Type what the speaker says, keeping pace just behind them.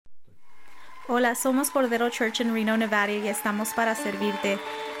Hola, somos Cordero Church en Reno, Nevada y estamos para servirte.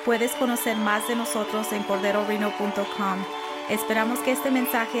 Puedes conocer más de nosotros en corderoreno.com. Esperamos que este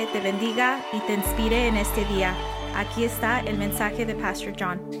mensaje te bendiga y te inspire en este día. Aquí está el mensaje de Pastor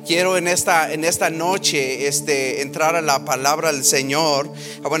John. Quiero en esta noche entrar a la palabra del Señor.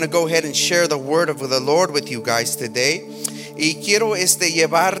 I want to go ahead and share the word of the Lord with you guys today. Y quiero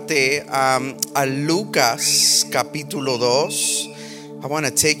llevarte a Lucas capítulo 2. I want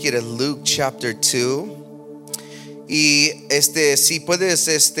to take you to Luke chapter 2. Y si puedes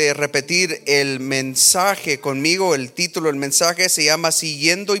repetir el mensaje conmigo, el título del mensaje se llama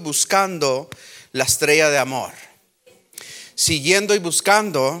Siguiendo y buscando la estrella de amor. Siguiendo y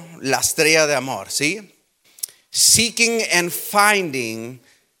buscando la estrella de amor, ¿sí? Seeking and finding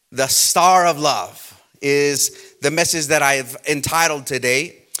the star of love is the message that I've entitled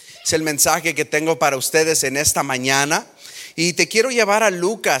today. Es el mensaje que tengo para ustedes en esta mañana. Y te quiero llevar a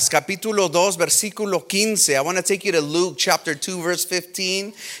Lucas capítulo 2 versículo 15. I want to take you to Luke chapter 2 verse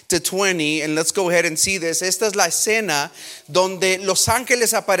 15 to 20 and let's go ahead and see this. Esta es la escena donde los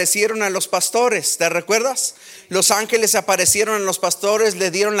ángeles aparecieron a los pastores. ¿Te recuerdas? Los ángeles aparecieron a los pastores, le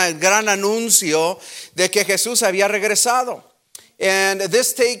dieron el gran anuncio de que Jesús había regresado. And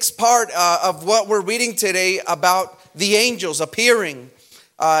this takes part of what we're reading today about the angels appearing.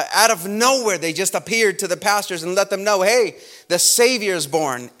 Out of nowhere, they just appeared to the pastors and let them know, hey, the Savior is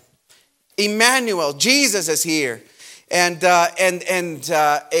born. Emmanuel, Jesus is here. And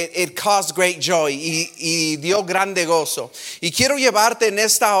it caused great joy y dio grande gozo. Y quiero llevarte en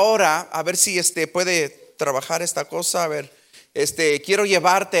esta hora, a ver si puede trabajar esta cosa, a ver. Quiero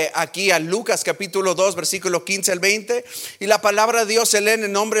llevarte aquí a Lucas capítulo 2 versículo 15 al 20. Y la palabra de Dios se lee en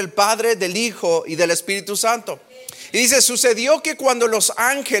el nombre del Padre, del Hijo y del Espíritu Santo. Y dice, sucedió que cuando los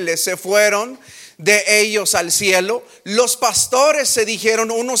ángeles se fueron de ellos al cielo, los pastores se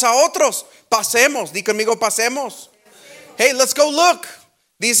dijeron unos a otros, pasemos, di conmigo, pasemos. Hey, let's go look.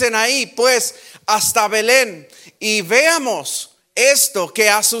 Dicen ahí, pues, hasta Belén y veamos esto que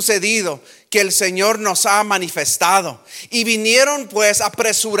ha sucedido, que el Señor nos ha manifestado. Y vinieron pues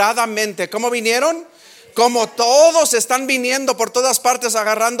apresuradamente. ¿Cómo vinieron? Como todos están viniendo por todas partes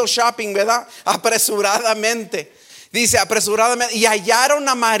agarrando shopping, ¿verdad? Apresuradamente. Dice apresuradamente, y hallaron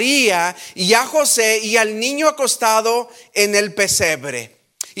a María y a José y al niño acostado en el pesebre.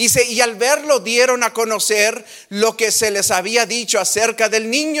 Dice, y al verlo dieron a conocer lo que se les había dicho acerca del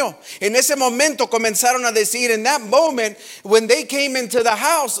niño. En ese momento comenzaron a decir, in that moment, when they came into the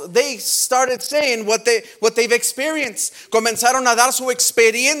house, they started saying what they've experienced. Comenzaron a dar su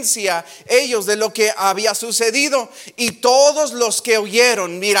experiencia ellos de lo que había sucedido. Y todos los que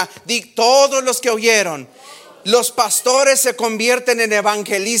oyeron, mira, todos los que oyeron, los pastores se convierten en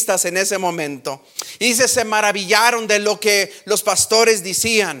evangelistas en ese momento. Y dice, se maravillaron de lo que los pastores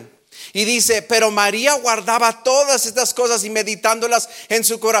decían. Y dice, pero María guardaba todas estas cosas y meditándolas en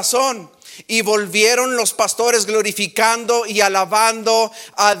su corazón. Y volvieron los pastores glorificando y alabando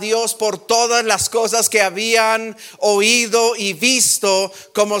a Dios por todas las cosas que habían oído y visto,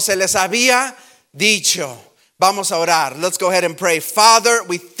 como se les había dicho. Vamos a orar. Let's go ahead and pray. Father,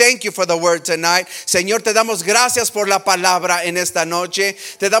 we thank you for the word tonight. Señor, te damos gracias por la palabra en esta noche.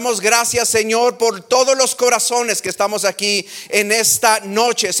 Te damos gracias, Señor, por todos los corazones que estamos aquí en esta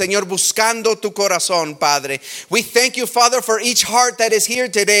noche, Señor, buscando tu corazón, Padre. We thank you, Father, for each heart that is here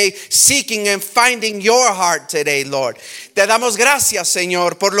today, seeking and finding your heart today, Lord. Te damos gracias,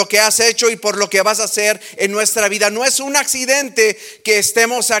 Señor, por lo que has hecho y por lo que vas a hacer en nuestra vida. No es un accidente que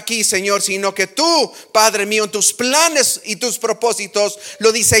estemos aquí, Señor, sino que tú, Padre mío, tus planes y tus propósitos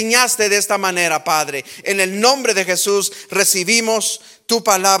lo diseñaste de esta manera, Padre. En el nombre de Jesús recibimos tu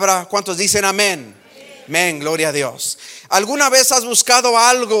palabra. ¿Cuántos dicen amén? Amén, gloria a Dios. ¿Alguna vez has buscado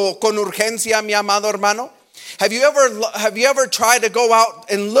algo con urgencia, mi amado hermano? Have you ever tried to go out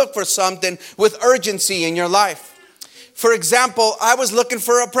and look for something with urgency in your life? For example, I was looking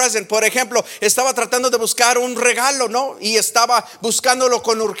for a present. Por ejemplo, estaba tratando de buscar un regalo, ¿no? Y estaba buscándolo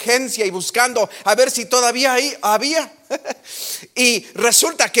con urgencia y buscando a ver si todavía ahí había. Y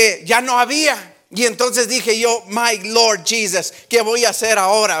resulta que ya no había. Y entonces dije yo, my Lord Jesus, ¿qué voy a hacer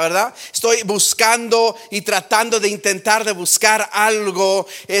ahora, verdad? Estoy buscando y tratando de intentar de buscar algo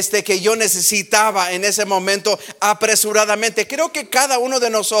que yo necesitaba en ese momento apresuradamente. Creo que cada uno de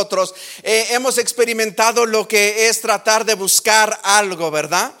nosotros hemos experimentado lo que es tratar de buscar algo,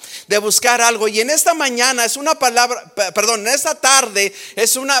 ¿verdad? De buscar algo. Y en esta mañana es una palabra, en esta tarde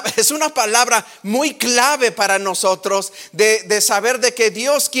es una palabra muy clave para nosotros de saber de que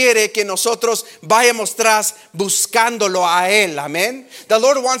Dios quiere que nosotros vayamos tras buscándolo a Él. Amén. The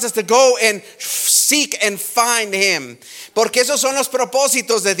Lord wants us to go and seek and find Him. Porque esos son los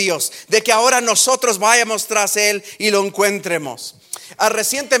propósitos de Dios, de que ahora nosotros vayamos tras Él y lo encuentremos.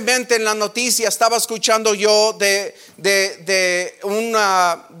 Recientemente en la noticia estaba escuchando yo de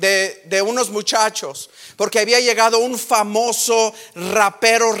unos muchachos, porque había llegado un famoso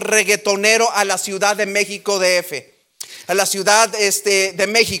rapero reggaetonero a la Ciudad de México DF. A la Ciudad de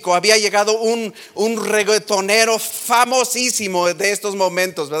México había llegado un reggaetonero famosísimo de estos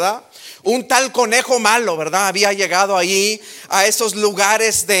momentos, ¿verdad? Un tal Conejo Malo, ¿verdad? Había llegado ahí a esos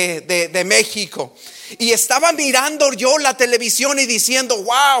lugares de México. Y estaba mirando yo la televisión y diciendo,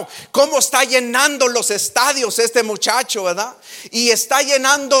 wow, cómo está llenando los estadios este muchacho, ¿verdad? Y está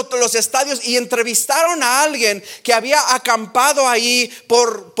llenando los estadios. Y entrevistaron a alguien que había acampado ahí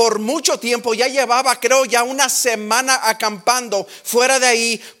por mucho tiempo. Ya llevaba, creo, ya una semana acampando fuera de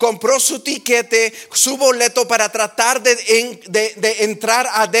ahí. Compró su tiquete, su boleto para tratar de entrar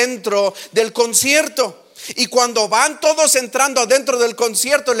adentro del concierto. Y cuando van todos entrando adentro del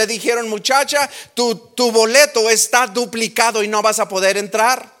concierto, le dijeron, muchacha, tu boleto está duplicado y no vas a poder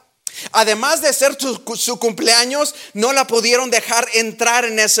entrar. Además de ser su cumpleaños, no la pudieron dejar entrar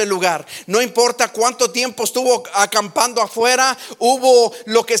en ese lugar. No importa cuánto tiempo estuvo acampando afuera, hubo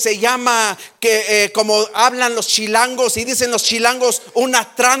lo que se llama, como hablan los chilangos y dicen los chilangos,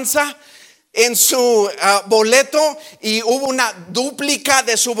 una tranza en su boleto, y hubo una dúplica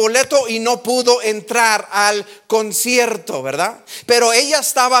de su boleto y no pudo entrar al concierto, ¿verdad? Pero ella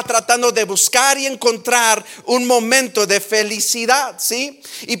estaba tratando de buscar y encontrar un momento de felicidad, ¿sí?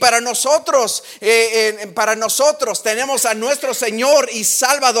 Y para nosotros tenemos a nuestro Señor y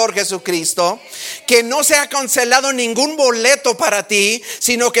Salvador Jesucristo, que no se ha cancelado ningún boleto para ti,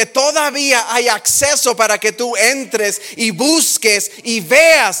 sino que todavía hay acceso para que tú entres y busques y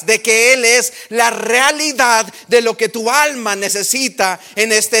veas de que Él es la realidad de lo que tu alma necesita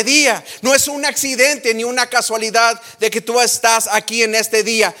en este día. No es un accidente ni una casualidad de que tú estás aquí en este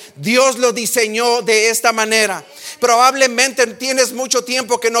día. Dios lo diseñó de esta manera. Probablemente tienes mucho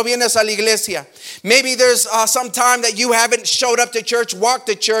tiempo que no vienes a la iglesia. Maybe there's some time that you haven't showed up to church, walked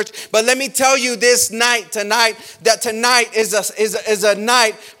to church. But let me tell you tonight is a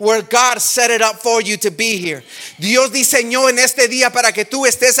night where God set it up for you to be here. Dios diseñó en este día para que tú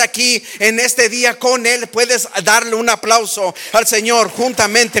estés aquí en este día con Él. Puedes darle un aplauso al Señor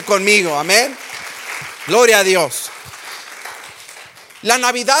juntamente conmigo. Amén. Gloria a Dios. La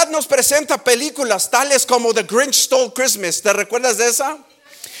Navidad nos presenta películas tales como The Grinch Stole Christmas. ¿Te recuerdas de esa?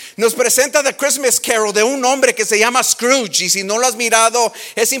 Nos presenta The Christmas Carol, de un hombre que se llama Scrooge. Y si no lo has mirado,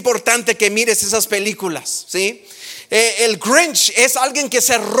 es importante que mires esas películas, ¿sí? El Grinch es alguien que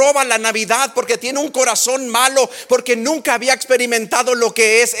se roba la Navidad porque tiene un corazón malo, porque nunca había experimentado lo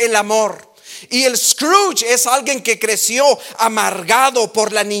que es el amor. Y el Scrooge es alguien que creció amargado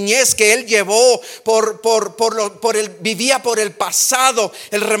por la niñez que él llevó, vivía por el pasado,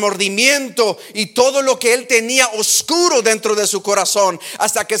 el remordimiento y todo lo que él tenía oscuro dentro de su corazón,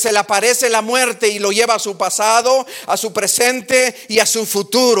 hasta que se le aparece la muerte y lo lleva a su pasado, a su presente y a su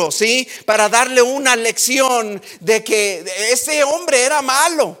futuro, ¿sí? Para darle una lección de que ese hombre era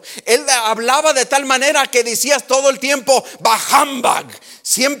malo. Él hablaba de tal manera que decías todo el tiempo, "Bahambag".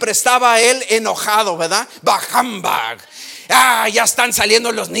 Siempre estaba él enojado, ¿verdad? Bahambag. Ya están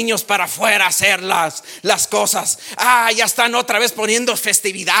saliendo los niños para afuera a hacer las cosas. Ya están otra vez poniendo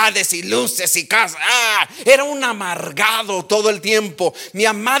festividades y luces y casas. Era un amargado todo el tiempo. Mi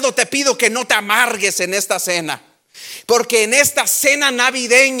amado, te pido que no te amargues en esta cena. Porque en esta cena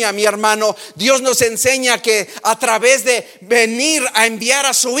navideña, mi hermano, Dios nos enseña que a través de venir a enviar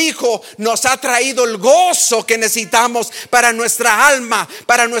a su Hijo, nos ha traído el gozo que necesitamos para nuestra alma,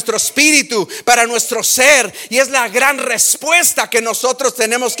 para nuestro espíritu, para nuestro ser. Y es la gran respuesta que nosotros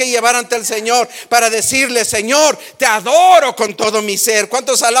tenemos que llevar ante el Señor, para decirle: Señor, te adoro con todo mi ser.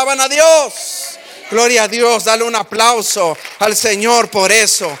 ¿Cuántos alaban a Dios? Gloria a Dios, dale un aplauso al Señor por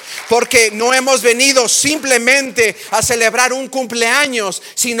eso. Porque no hemos venido simplemente a celebrar un cumpleaños,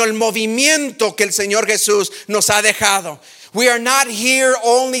 sino el movimiento que el Señor Jesús nos ha dejado. We are not here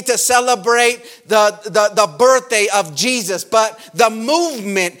only to celebrate the birthday of Jesus, but the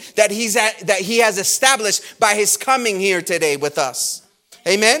movement that He has established by His coming here today with us.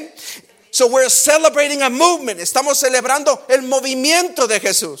 Amen. So we're celebrating a movement. Estamos celebrando el movimiento de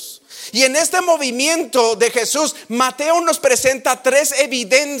Jesús. Y en este movimiento de Jesús, Mateo nos presenta tres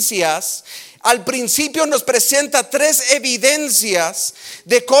evidencias. Al principio nos presenta tres evidencias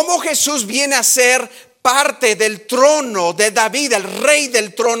de cómo Jesús viene a ser parte del trono de David, el rey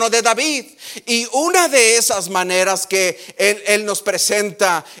del trono de David. Y una de esas maneras que él nos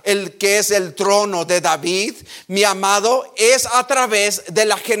presenta el que es el trono de David, mi amado, es a través de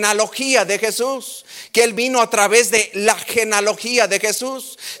la genealogía de Jesús. Que él vino a través de la genealogía de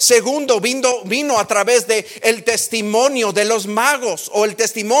Jesús. Segundo, vino a través de el testimonio de los magos, o el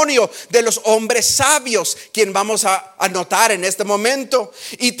testimonio de los hombres sabios, quien vamos a notar en este momento.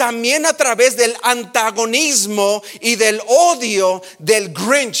 Y también a través del antagonismo y del odio del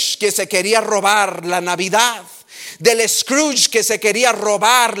Grinch, que se quería robar la Navidad, del Scrooge, que se quería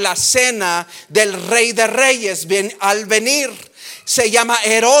robar la cena del Rey de Reyes al venir. Se llama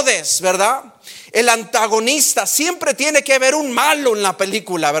Herodes, ¿verdad? El antagonista. Siempre tiene que haber un malo en la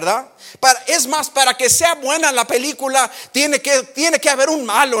película, ¿verdad? Es más, para que sea buena la película, tiene que haber un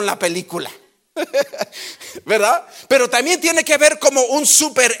malo en la película, ¿verdad? Pero también tiene que haber como un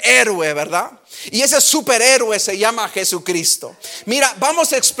superhéroe, ¿verdad? Y ese superhéroe se llama Jesucristo. Mira,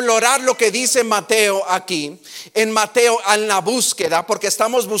 vamos a explorar lo que dice Mateo aquí. En Mateo, en la búsqueda, porque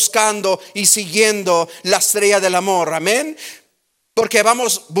estamos buscando y siguiendo la estrella del amor, amén. Porque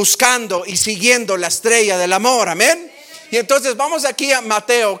vamos buscando y siguiendo la estrella del amor, amén. Y entonces vamos aquí a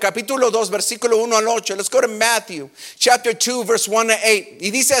Mateo capítulo 2 versículo 1 al 8. Let's go to Matthew chapter 2 verse 1 to 8. Y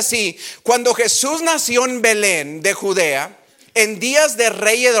dice así: cuando Jesús nació en Belén de Judea, en días de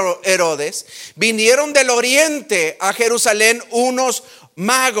rey Herodes, vinieron del oriente a Jerusalén unos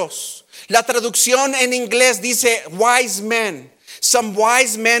magos. La traducción en inglés dice wise men. Some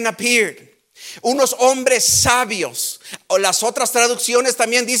wise men appeared. Unos hombres sabios, o las otras traducciones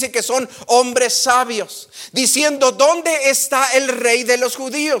también dicen que son hombres sabios, diciendo: ¿dónde está el rey de los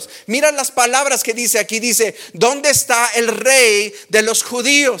judíos? Mira las palabras que dice aquí. Dice: ¿dónde está el rey de los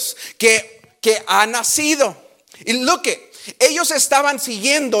judíos que ha nacido? Y look it, ellos estaban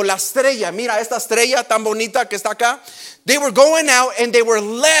siguiendo la estrella. Mira esta estrella tan bonita que está acá. They were going out and they were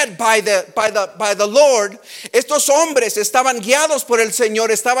led by the Lord. Estos hombres estaban guiados por el Señor,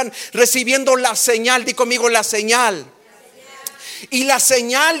 estaban recibiendo la señal. Di conmigo, la señal. Y la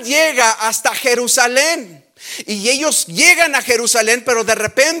señal llega hasta Jerusalén. Y ellos llegan a Jerusalén, pero de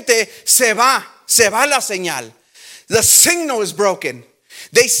repente se va la señal. The signal is broken.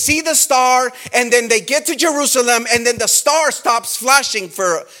 They see the star and then they get to Jerusalem and then the star stops flashing.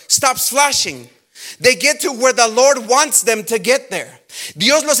 They get to where the Lord wants them to get there.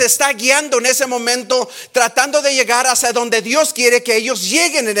 Dios los está guiando en ese momento, tratando de llegar hacia donde Dios quiere que ellos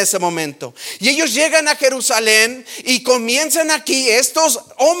lleguen en ese momento. Y ellos llegan a Jerusalén y comienzan aquí estos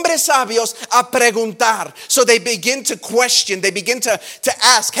hombres sabios a preguntar. So they begin to question, they begin to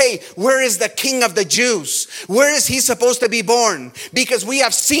ask, hey, where is the King of the Jews? Where is he supposed to be born? Because we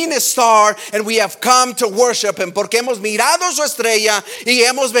have seen his star and we have come to worship him. Porque hemos mirado su estrella y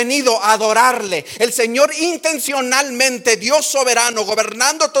hemos venido a adorarle. El Señor intencionalmente, Dios soberano,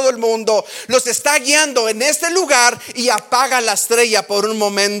 gobernando todo el mundo, los está guiando en este lugar y apaga la estrella por un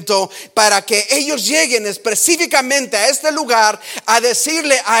momento para que ellos lleguen específicamente a este lugar a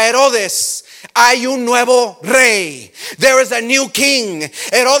decirle a Herodes: hay un nuevo rey. There is a new king.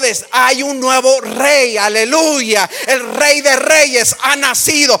 Herodes, hay un nuevo rey. Aleluya. El rey de reyes ha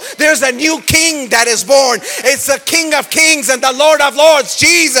nacido. There's a new king that is born. It's the King of kings and the Lord of lords,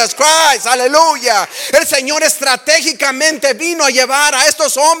 Jesus Christ. Aleluya. El Señor estratégicamente vino a llevar a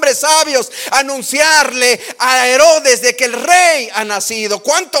estos hombres sabios a anunciarle a Herodes de que el rey ha nacido.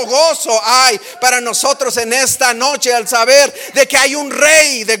 Cuánto gozo hay para nosotros en esta noche al saber de que hay un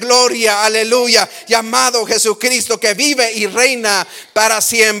rey de gloria. Aleluya. Llamado Jesucristo, que vive y reina para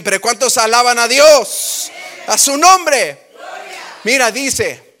siempre. ¿Cuántos alaban a Dios? A su nombre. Mira,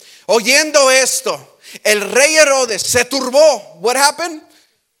 dice: oyendo esto, el rey Herodes se turbó. What happened?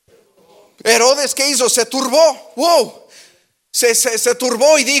 Herodes, ¿qué hizo? Se turbó. Wow. Se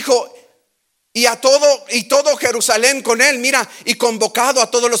turbó y dijo, y todo Jerusalén con él, mira, y convocado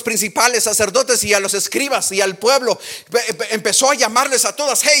a todos los principales sacerdotes y a los escribas y al pueblo, empezó a llamarles a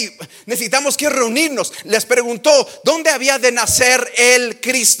todas. Hey, necesitamos que reunirnos. Les preguntó dónde había de nacer el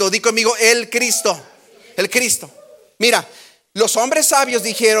Cristo. Di conmigo, el Cristo. El Cristo. Mira, los hombres sabios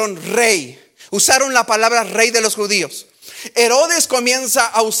dijeron rey. Usaron la palabra rey de los judíos. Herodes comienza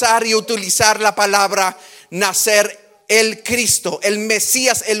a usar y utilizar la palabra nacer, el Cristo, el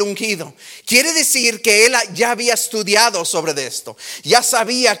Mesías, el ungido. Quiere decir que él ya había estudiado sobre esto. Ya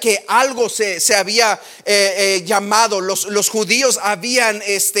sabía que algo se había llamado. Los judíos habían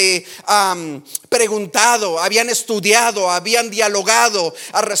preguntado, habían estudiado, habían dialogado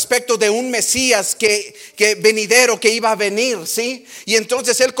al respecto de un Mesías que venidero que iba a venir, ¿sí? Y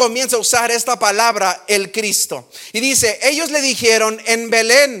entonces él comienza a usar esta palabra, el Cristo. Y dice, ellos le dijeron en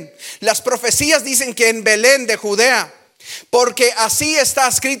Belén. Las profecías dicen que en Belén de Judea, porque así está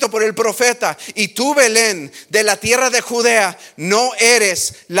escrito por el profeta: y tú, Belén, de la tierra de Judea, no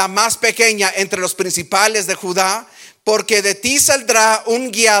eres la más pequeña entre los principales de Judá, porque de ti saldrá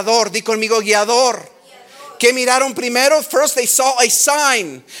un guiador. Di conmigo, guiador. ¿Qué miraron primero? First they saw a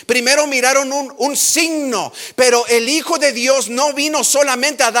sign. Primero miraron un signo. Pero el Hijo de Dios no vino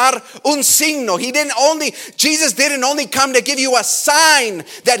solamente a dar un signo. Jesus didn't only come to give you a sign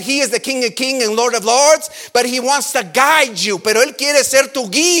that He is the King of Kings and Lord of Lords, but He wants to guide you. Pero Él quiere ser tu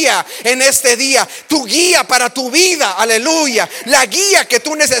guía en este día. Tu guía para tu vida. Aleluya. La guía que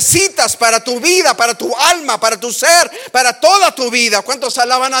tú necesitas para tu vida, para tu alma, para tu ser, para toda tu vida. ¿Cuántos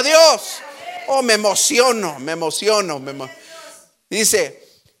alaban a Dios? Oh, me emociono.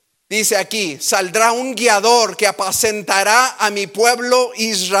 Dice aquí, saldrá un guiador que apacentará a mi pueblo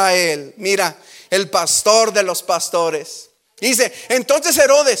Israel. Mira, el pastor de los pastores. Dice, entonces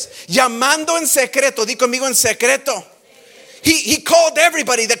Herodes, llamando en secreto, di conmigo, en secreto. He called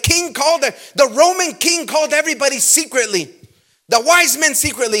everybody. The Roman king called everybody secretly. The wise men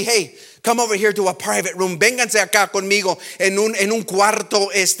secretly. Hey, come over here to a private room. Vénganse acá conmigo en un cuarto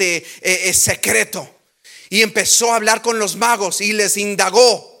secreto. Y empezó a hablar con los magos y les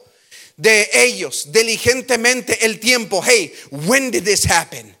indagó de ellos diligentemente el tiempo. Hey, when did this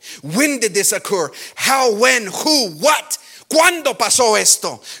happen? When did this occur? How, when, who, what? ¿Cuándo pasó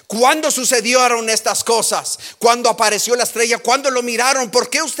esto? ¿Cuándo sucedieron estas cosas? ¿Cuándo apareció la estrella? ¿Cuándo lo miraron? ¿Por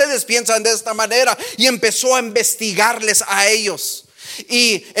qué ustedes piensan de esta manera? Y empezó a investigarles a ellos.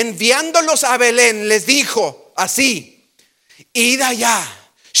 Y enviándolos a Belén les dijo así: id allá,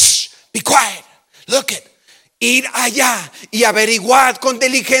 be quiet, look it. Id allá y averiguad con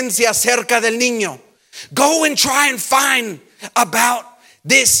diligencia acerca del niño. Go and try and find about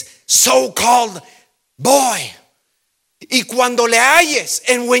this so-called boy. Y cuando le halles,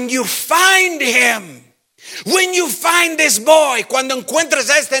 and when you find him, when you find this boy, cuando encuentres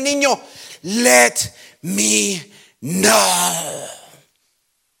a este niño, let me know.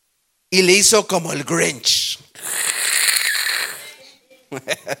 Y le hizo como el Grinch.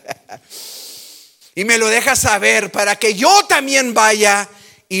 Y me lo deja saber para que yo también vaya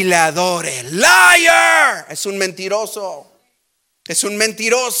y le adore. Liar. Es un mentiroso. Es un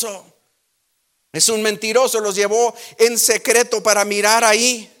mentiroso. Es un mentiroso. Los llevó en secreto para mirar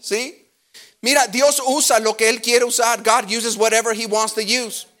ahí, ¿sí? Mira, Dios usa lo que Él quiere usar. God uses whatever He wants to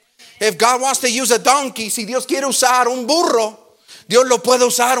use. If God wants to use a donkey, si Dios quiere usar un burro, Dios lo puede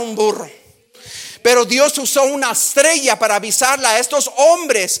usar un burro. Pero Dios usó una estrella para avisarle a estos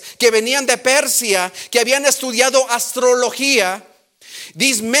hombres que venían de Persia, que habían estudiado astrología.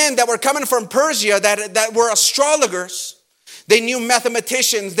 These men that were coming from Persia, that were astrologers. They knew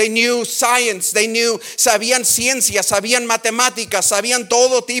mathematicians, they knew science, sabían ciencias, sabían matemáticas, sabían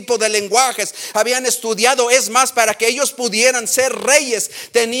todo tipo de lenguajes, habían estudiado. Es más, para que ellos pudieran ser reyes,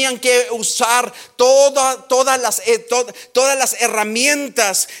 tenían que usar todas las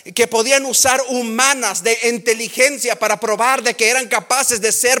herramientas que podían usar humanas de inteligencia para probar de que eran capaces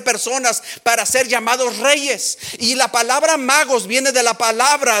de ser personas para ser llamados reyes. Y la palabra magos viene de la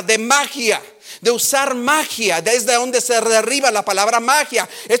palabra de magia. De usar magia, desde donde se derriba la palabra magia.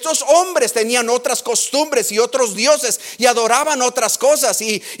 Estos hombres tenían otras costumbres y otros dioses y adoraban otras cosas.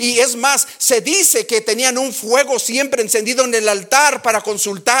 Y es más, se dice que tenían un fuego siempre encendido en el altar para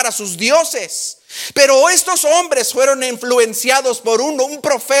consultar a sus dioses. Pero estos hombres fueron influenciados por un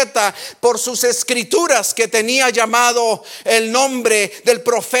profeta, por sus escrituras, que tenía llamado el nombre del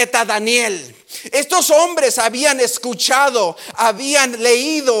profeta Daniel. Estos hombres habían escuchado, habían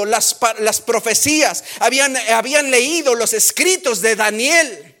leído las profecías, habían leído los escritos de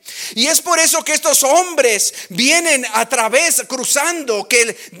Daniel. Y es por eso que estos hombres vienen cruzando,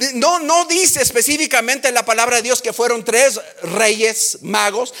 que no dice específicamente la palabra de Dios que fueron 3 reyes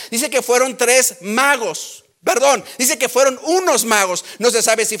magos, dice que fueron 3 magos. Perdón, dice que fueron unos magos. No se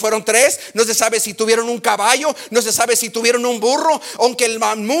sabe si fueron 3, no se sabe si tuvieron un caballo, no se sabe si tuvieron un burro, aunque el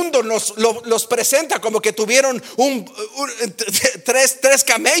mundo los presenta como que tuvieron 3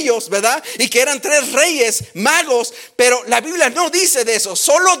 camellos, ¿verdad? Y que eran 3 reyes magos, pero la Biblia no dice de eso,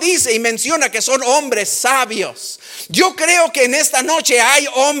 solo dice y menciona que son hombres sabios. Yo creo que en esta noche hay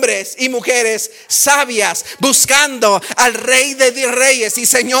hombres y mujeres sabias buscando al Rey de Reyes y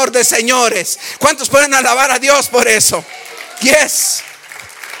Señor de Señores. ¿Cuántos pueden alabar a Dios por eso? Yes.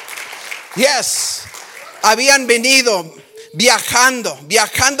 Habían venido viajando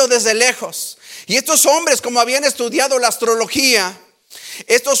desde lejos. Y estos hombres, como habían estudiado la astrología,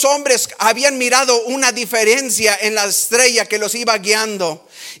 estos hombres habían mirado una diferencia en la estrella que los iba guiando.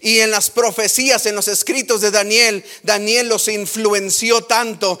 Y en las profecías, en los escritos de Daniel, Daniel los influenció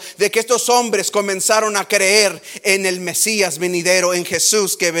tanto de que estos hombres comenzaron a creer en el Mesías venidero, en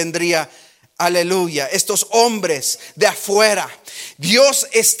Jesús que vendría. Aleluya. Estos hombres de afuera. Dios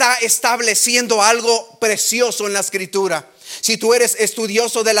está estableciendo algo precioso en la escritura. Si tú eres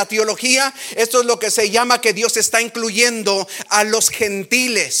estudioso de la teología, esto es lo que se llama que Dios está incluyendo a los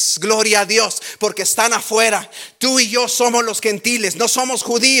gentiles. Gloria a Dios, porque están afuera. Tú y yo somos los gentiles, no somos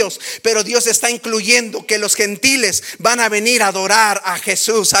judíos, pero Dios está incluyendo que los gentiles van a venir a adorar a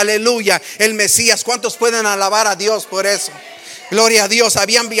Jesús. Aleluya, el Mesías. ¿Cuántos pueden alabar a Dios por eso? Gloria a Dios.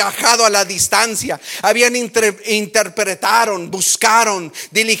 Habían viajado a la distancia, habían interpretaron, buscaron,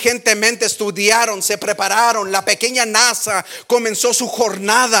 diligentemente estudiaron, se prepararon. La pequeña NASA comenzó su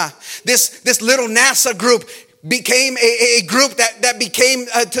jornada. This little NASA group became a group that became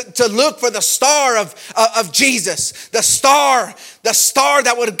to look for the star of Jesus, the star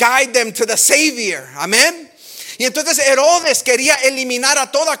that would guide them to the Savior. Amen. Y entonces Herodes quería eliminar a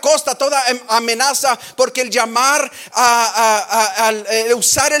toda costa toda amenaza, porque el llamar al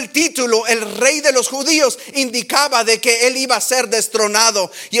usar el título el rey de los judíos indicaba de que él iba a ser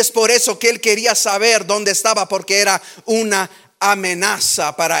destronado. Y es por eso que él quería saber dónde estaba, porque era una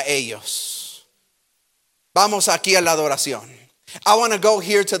amenaza para ellos. Vamos aquí a la adoración. I want to go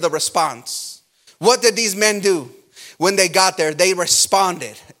here to the response. What did these men do? When they got there, they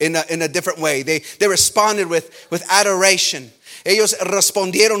responded in a different way. They responded with adoration. Ellos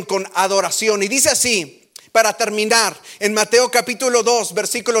respondieron con adoración. Y dice así, para terminar, en Mateo capítulo 2,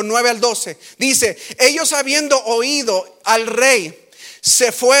 versículo 9 al 12. Dice, ellos habiendo oído al rey,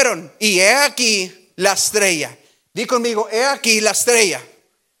 se fueron. Y he aquí la estrella. Di conmigo, he aquí la estrella.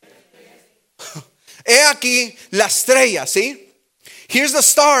 He aquí la estrella, ¿sí? Here's the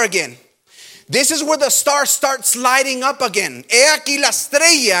star again. This is where the star starts lighting up again. He aquí la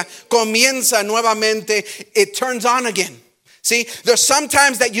estrella comienza nuevamente. It turns on again. See, there's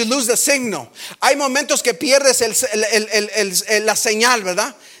sometimes that you lose the signal. Hay momentos que pierdes la señal,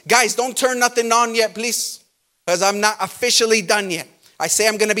 ¿verdad? Guys, don't turn nothing on yet, please. Because I'm not officially done yet. I say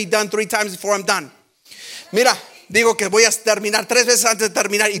I'm going to be done 3 times before I'm done. Mira, digo que voy a terminar 3 veces antes de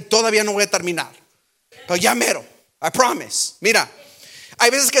terminar y todavía no voy a terminar. Pero ya mero, I promise. Mira. Hay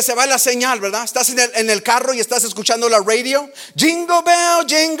veces que se va la señal, ¿verdad? Estás en el carro y estás escuchando la radio. Jingle bell,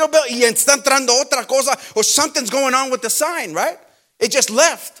 jingle bell. Y está entrando otra cosa. Or something's going on with the sign, right? It just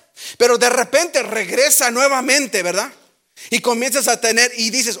left. Pero de repente regresa nuevamente, ¿verdad? Y comienzas a tener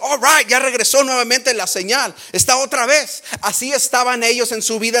y dices, all right, ya regresó nuevamente la señal. Está otra vez. Así estaban ellos en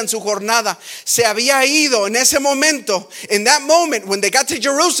su vida, en su jornada. Se había ido en ese momento. In that moment, when they got to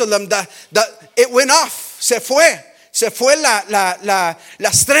Jerusalem, it went off. Se fue. Se fue la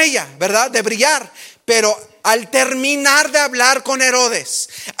estrella, ¿verdad? De brillar. Pero al terminar de hablar con Herodes,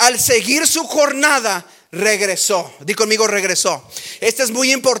 al seguir su jornada, regresó. Di conmigo, regresó. Esto es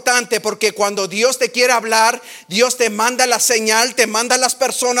muy importante, porque cuando Dios te quiere hablar, Dios te manda la señal, te manda las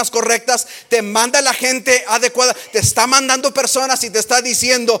personas correctas, te manda la gente adecuada, te está mandando personas y te está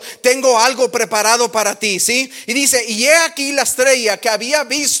diciendo, tengo algo preparado para ti, ¿sí? Y dice, y he aquí la estrella que había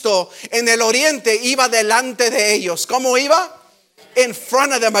visto en el oriente iba delante de ellos. ¿Cómo iba? In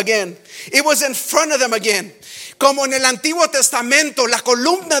front of them again. It was in front of them again. Como en el Antiguo Testamento, la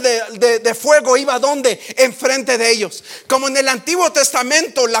columna de fuego iba ¿dónde? Enfrente de ellos. Como en el Antiguo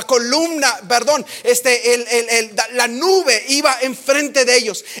Testamento, la nube iba enfrente de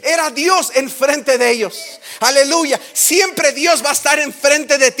ellos. Era Dios enfrente de ellos. Aleluya. Siempre Dios va a estar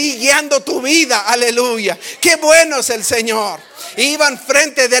enfrente de ti, guiando tu vida. Aleluya. Qué bueno es el Señor. Iban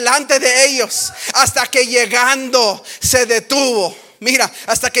delante de ellos, hasta que llegando se detuvo. Mira,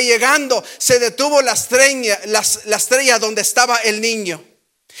 hasta que llegando se detuvo la estrella donde estaba el niño.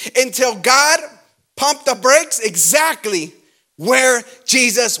 Until God pumped the brakes exactly where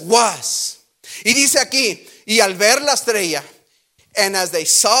Jesus was. Y dice aquí, y al ver la estrella, and as they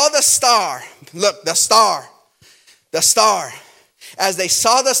saw the star, look, the star, as they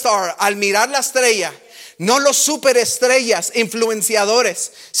saw the star, al mirar la estrella, no los superestrellas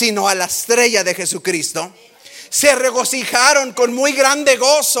influenciadores, sino a la estrella de Jesucristo, se regocijaron con muy grande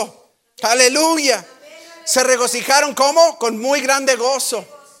gozo. Aleluya. Se regocijaron ¿cómo? Con muy grande gozo.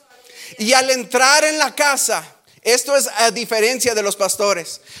 Y al entrar en la casa, esto es a diferencia de los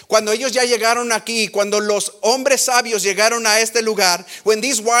pastores. Cuando ellos ya llegaron aquí, cuando los hombres sabios llegaron a este lugar, when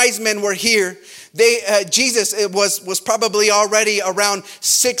these wise men were here, Jesus was probably already around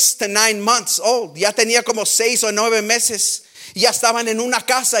 6 to 9 months old. Ya tenía como 6 o 9 meses. Ya estaban en una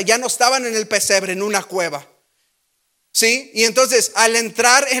casa, ya no estaban en el pesebre, en una cueva. ¿Sí? Y entonces al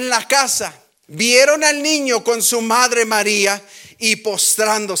entrar en la casa, vieron al niño con su madre María y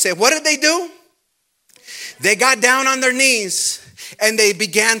postrándose. What did they do? They got down on their knees and they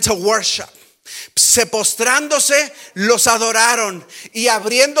began to worship. Se postrándose, los adoraron y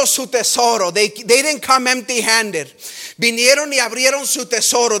abriendo su tesoro. They didn't come empty handed. Vinieron y abrieron su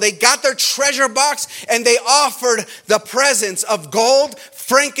tesoro. They got their treasure box and they offered the presents of gold,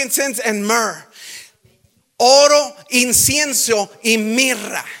 frankincense and myrrh. Oro, incienso y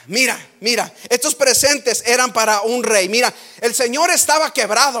mirra. Mira, estos presentes eran para un rey. Mira, el Señor estaba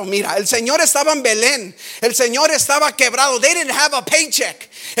quebrado. Mira, el Señor estaba en Belén. El Señor estaba quebrado. They didn't have a paycheck.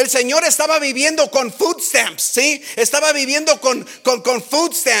 El Señor estaba viviendo con food stamps, ¿sí? Estaba viviendo con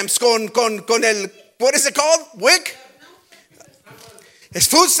food stamps, con el, what is it called? WIC? It's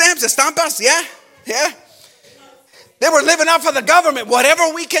food stamps, estampas, yeah. They were living off of the government,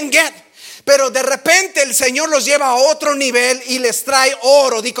 whatever we can get. Pero de repente el Señor los lleva a otro nivel y les trae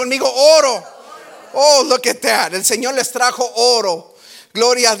oro. Di conmigo, oro. Oh, look at that. El Señor les trajo oro.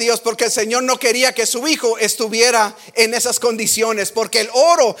 Gloria a Dios, porque el Señor no quería que su hijo estuviera en esas condiciones, porque el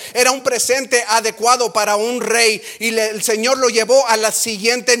oro era un presente adecuado para un rey y el Señor lo llevó a la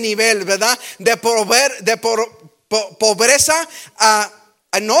siguiente nivel, ¿verdad? De pobreza a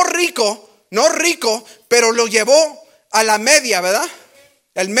no rico, pero lo llevó a la media, ¿verdad?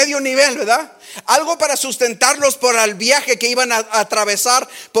 El medio nivel, ¿verdad? Algo para sustentarlos por el viaje que iban a atravesar,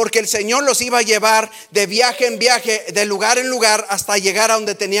 porque el Señor los iba a llevar de viaje en viaje, de lugar en lugar, hasta llegar a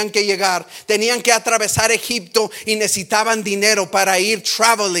donde tenían que llegar. Tenían que atravesar Egipto y necesitaban dinero para ir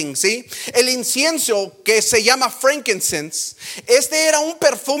traveling, ¿sí? El incienso, que se llama frankincense, este era un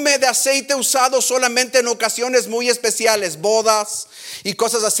perfume de aceite usado solamente en ocasiones muy especiales, bodas y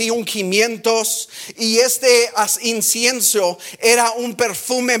cosas así, ungimientos. Y este incienso era un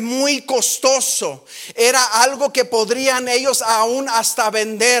perfume muy costoso. Era algo que podrían ellos aún hasta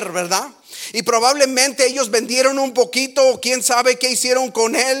vender, ¿verdad? Y probablemente ellos vendieron un poquito, o quién sabe qué hicieron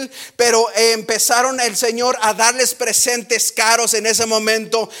con él, pero empezaron el Señor a darles presentes caros en ese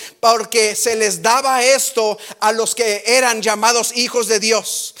momento, porque se les daba esto a los que eran llamados hijos de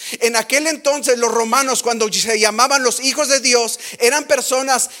Dios. En aquel entonces los romanos, cuando se llamaban los hijos de Dios, eran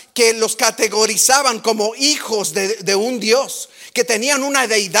personas que los categorizaban como hijos de un Dios, que tenían una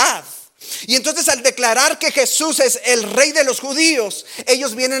deidad. Y entonces al declarar que Jesús es el rey de los judíos,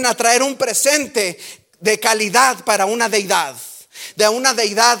 ellos vienen a traer un presente de calidad para una deidad, de una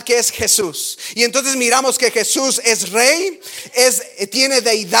deidad que es Jesús. Y entonces miramos que Jesús es rey, tiene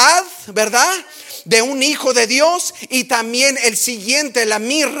deidad, ¿verdad? De un hijo de Dios. Y también el siguiente, la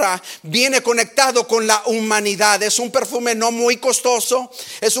mirra, viene conectado con la humanidad. Es un perfume no muy costoso,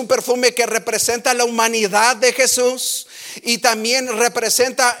 es un perfume que representa la humanidad de Jesús. Y también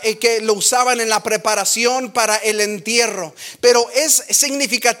representa que lo usaban en la preparación para el entierro. Pero es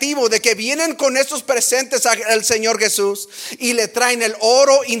significativo de que vienen con estos presentes al Señor Jesús y le traen el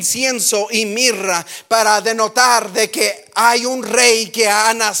oro, incienso y mirra, para denotar de que hay un rey que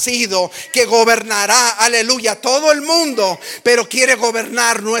ha nacido, que gobernará, aleluya, todo el mundo, pero quiere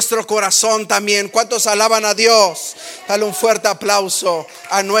gobernar nuestro corazón también. ¿Cuántos alaban a Dios? Dale un fuerte aplauso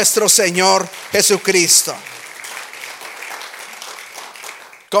a nuestro Señor Jesucristo.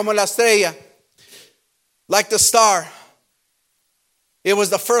 Como la estrella, like the star. It was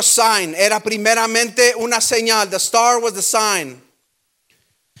the first sign. Era primeramente una señal. The star was the sign.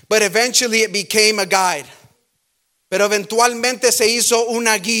 But eventually it became a guide. Pero eventualmente se hizo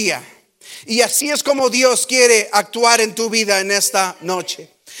una guía. Y así es como Dios quiere actuar en tu vida en esta noche.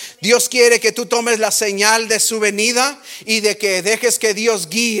 Dios quiere que tú tomes la señal de su venida y de que dejes que Dios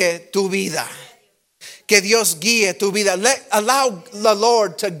guíe tu vida. Que Dios guíe tu vida. Allow the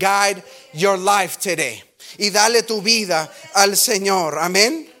Lord to guide your life today. Y dale tu vida al Señor.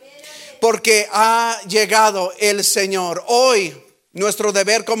 Amén. Porque ha llegado el Señor. Hoy nuestro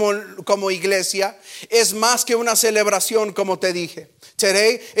deber como iglesia es más que una celebración, como te dije.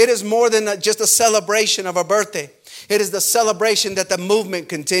 Today it is more than just a celebration of a birthday. It is the celebration that the movement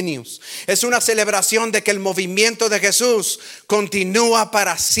continues. Es una celebración de que el movimiento de Jesús continúa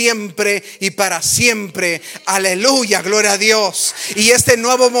para siempre y para siempre. Aleluya, gloria a Dios. Y este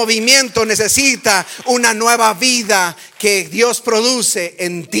nuevo movimiento necesita una nueva vida que Dios produce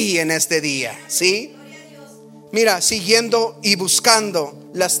en ti en este día. ¿Sí? Mira, siguiendo y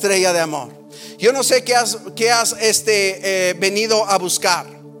buscando la estrella de amor. Yo no sé qué has venido a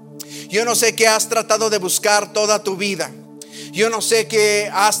buscar. Yo no sé qué has tratado de buscar toda tu vida. Yo no sé qué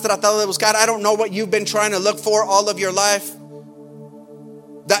has tratado de buscar. I don't know what you've been trying to look for all of your life.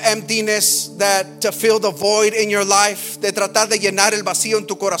 the emptiness, to fill the void in your life, de tratar de llenar el vacío en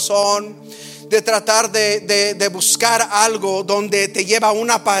tu corazón, de tratar de buscar algo donde te lleva a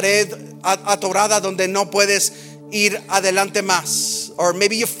una pared atorada donde no puedes ir adelante más. Or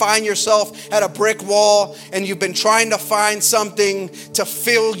maybe you find yourself at a brick wall and you've been trying to find something to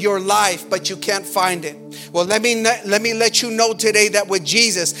fill your life, but you can't find it. Well, let me let you know today that with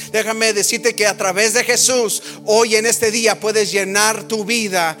Jesus, déjame decirte que a través de Jesús, hoy en este día puedes llenar tu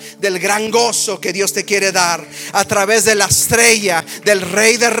vida del gran gozo que Dios te quiere dar, a través de la estrella del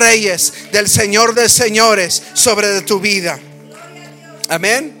Rey de Reyes, del Señor de Señores sobre de tu vida.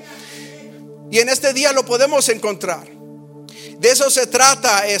 Amén. Y en este día lo podemos encontrar. De eso se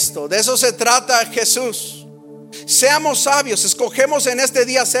trata esto, de eso se trata Jesús. Seamos sabios, escogemos en este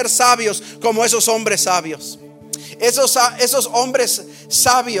día ser sabios como esos hombres sabios. Esos hombres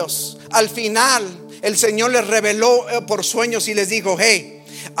sabios, al final el Señor les reveló por sueños y les dijo: hey,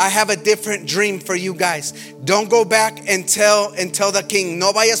 I have a different dream for you guys. Don't go back and tell the king.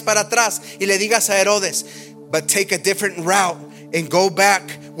 No vayas para atrás y le digas a Herodes, but take a different route and go back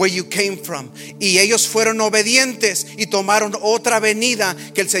where you came from. Y ellos fueron obedientes y tomaron otra avenida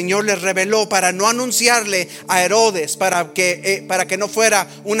que el Señor les reveló para no anunciarle a Herodes, para que no fuera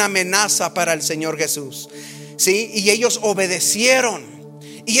una amenaza para el Señor Jesús. ¿Sí? Y ellos obedecieron.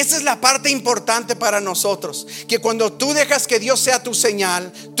 Y esa es la parte importante para nosotros, que cuando tú dejas que Dios sea tu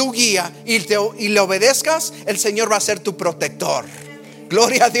señal, tu guía, y le obedezcas, el Señor va a ser tu protector.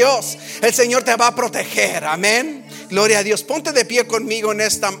 Gloria a Dios. El Señor te va a proteger. Amén. Gloria a Dios. Ponte de pie conmigo en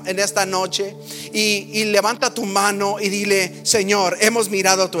esta noche y levanta tu mano y dile: Señor, hemos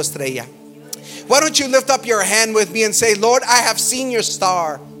mirado tu estrella. Why don't you lift up your hand with me and say: Lord, I have seen your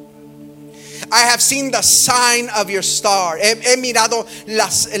star. I have seen the sign of your star. He mirado la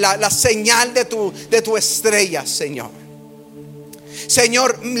señal de tu estrella, Señor.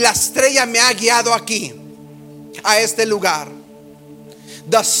 Señor, la estrella me ha guiado aquí, a este lugar.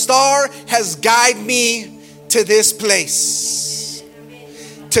 The star has guided me to this place,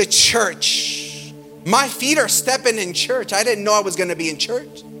 to church. My feet are stepping in church. I didn't know I was going to be in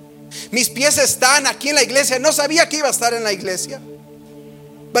church. Mis pies están aquí en la iglesia. No sabía que iba a estar en la iglesia.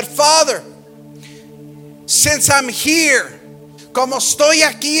 But Father, since I'm here, como estoy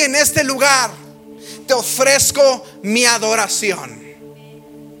aquí en este lugar, te ofrezco mi adoración.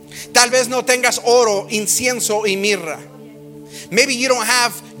 Tal vez no tengas oro, incienso y mirra. Maybe you don't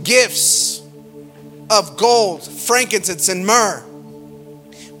have gifts of gold, frankincense and myrrh,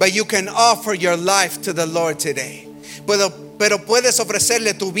 but you can offer your life to the Lord today. Pero puedes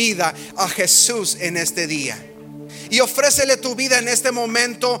ofrecerle tu vida a Jesús en este día. Y ofrécele tu vida en este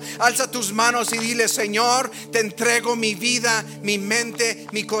momento. Alza tus manos y dile: Señor, te entrego mi vida, mi mente,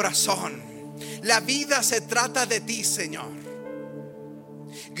 mi corazón. La vida se trata de ti, Señor.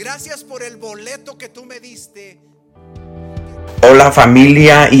 Gracias por el boleto que tú me diste. Hola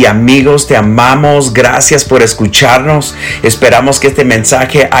familia y amigos, te amamos, gracias por escucharnos. Esperamos que este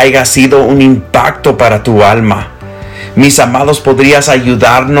mensaje haya sido un impacto para tu alma. Mis amados, ¿podrías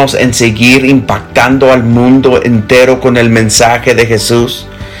ayudarnos en seguir impactando al mundo entero con el mensaje de Jesús?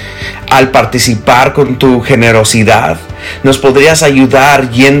 Al participar con tu generosidad, nos podrías ayudar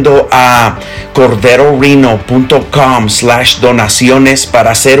yendo a cordero-reno.com/donaciones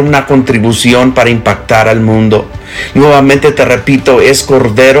para hacer una contribución para impactar al mundo. Nuevamente te repito, es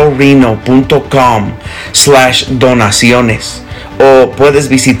cordero-reno.com/donaciones. O puedes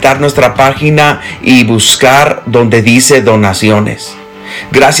visitar nuestra página y buscar donde dice donaciones.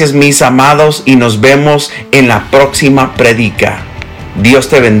 Gracias mis amados y nos vemos en la próxima predica. Dios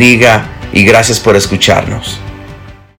te bendiga y gracias por escucharnos.